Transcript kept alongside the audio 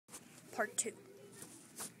Part 2.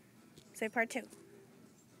 Say part 2.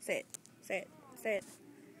 Say it. Say it. Say it.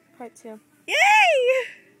 Part 2. Yay!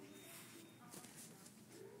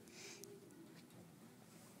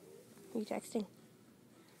 Are you texting?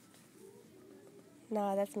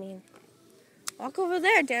 No, that's mean. Walk over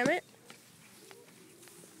there, damn it.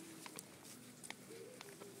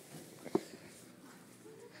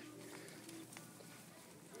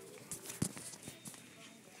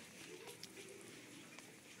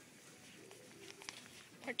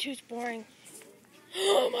 Part 2's boring.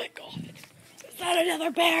 Oh my god. Is that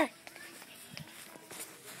another bear?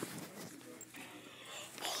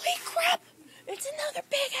 Holy crap! It's another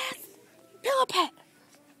big ass pillow pet.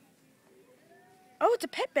 Oh, it's a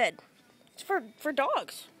pet bed. It's for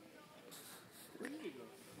dogs.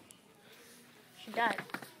 She died.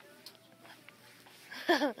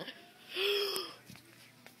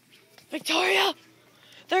 Victoria!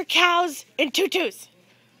 They're cows in tutus.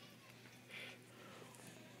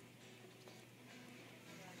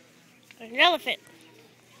 An elephant.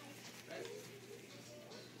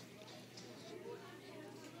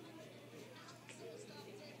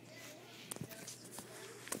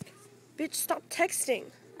 Bitch, stop texting.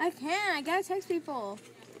 I can't. I gotta text people.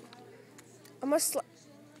 I must.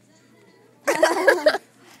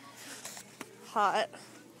 Hot.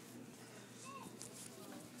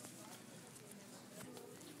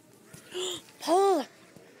 Pole.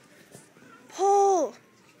 Pole.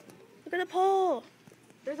 Look at the pole.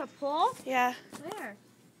 There's a pole? Yeah. Where?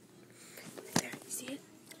 Right there. You see it?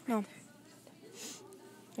 No.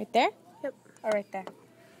 Right there? Yep. Oh, right there.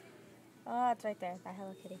 Oh, it's right there. That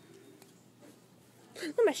Hello Kitty.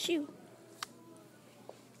 Look at my shoe.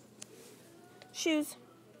 Shoes.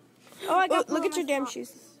 Oh, I got look at your damn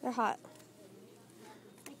shoes. They're hot.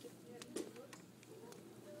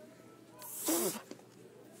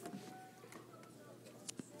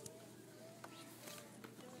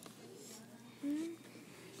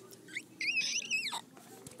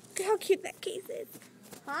 Look at how cute that case is.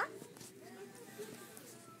 Huh?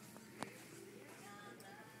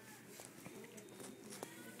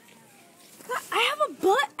 I have a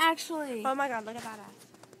butt, actually. Oh my god, look at that ass.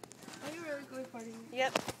 Are you really going partying?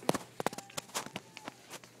 Yep.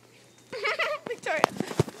 Victoria.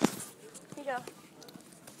 Here you go.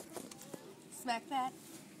 Smack that.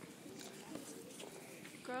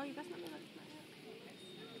 Girl, you got something like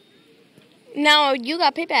that. No, you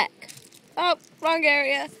got payback. Oh, wrong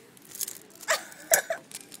area.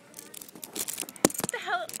 What the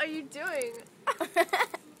hell are you doing?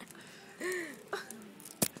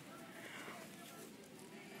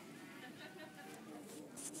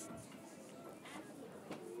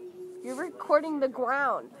 You're recording the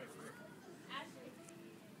ground.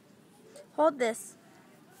 Hold this.